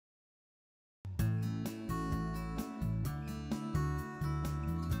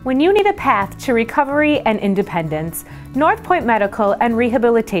When you need a path to recovery and independence, Northpoint Medical and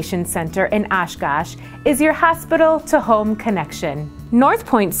Rehabilitation Center in Oshkosh is your hospital-to-home connection.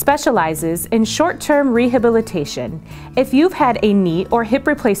 Northpoint specializes in short-term rehabilitation. If you've had a knee or hip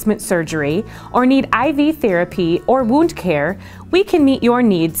replacement surgery or need IV therapy or wound care, we can meet your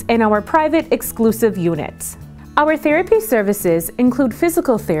needs in our private exclusive unit. Our therapy services include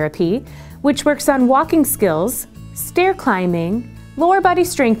physical therapy, which works on walking skills, stair climbing, lower body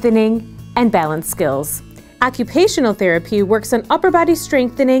strengthening, and balance skills. Occupational therapy works on upper body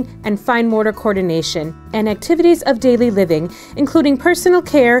strengthening and fine motor coordination and activities of daily living, including personal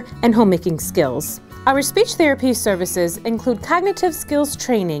care and homemaking skills. Our speech therapy services include cognitive skills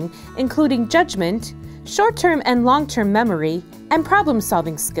training, including judgment, short-term and long-term memory, and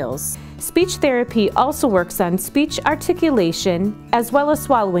problem-solving skills. Speech therapy also works on speech articulation as well as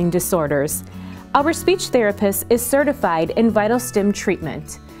swallowing disorders. Our speech therapist is certified in vital stim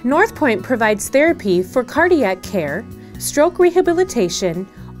treatment. Northpoint provides therapy for cardiac care, stroke rehabilitation,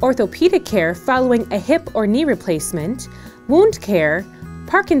 orthopedic care following a hip or knee replacement, wound care,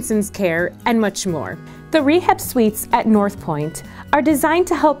 Parkinson's care, and much more. The rehab suites at Northpoint are designed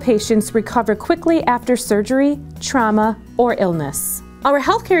to help patients recover quickly after surgery, trauma, or illness. Our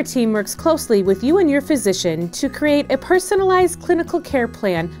healthcare team works closely with you and your physician to create a personalized clinical care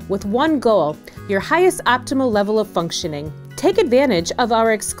plan with one goal: your highest optimal level of functioning. Take advantage of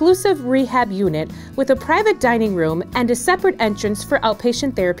our exclusive rehab unit with a private dining room and a separate entrance for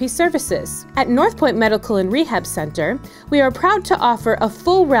outpatient therapy services. At Northpoint Medical and Rehab Center, we are proud to offer a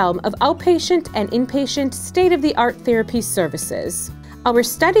full realm of outpatient and inpatient state-of-the-art therapy services. Our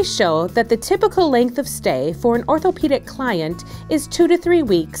studies show that the typical length of stay for an orthopedic client is 2 to 3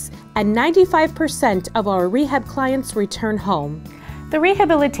 weeks, and 95% of our rehab clients return home. The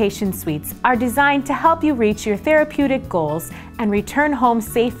rehabilitation suites are designed to help you reach your therapeutic goals and return home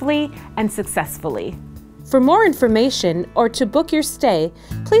safely and successfully. For more information or to book your stay,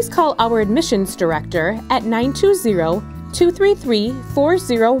 please call our admissions director at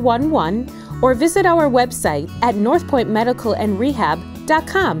 920-233-4011 or visit our website at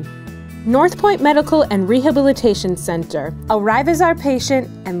northpointmedicalandrehab.com. Northpoint Medical and Rehabilitation Center. Arrive as our patient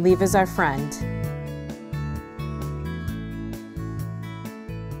and leave as our friend.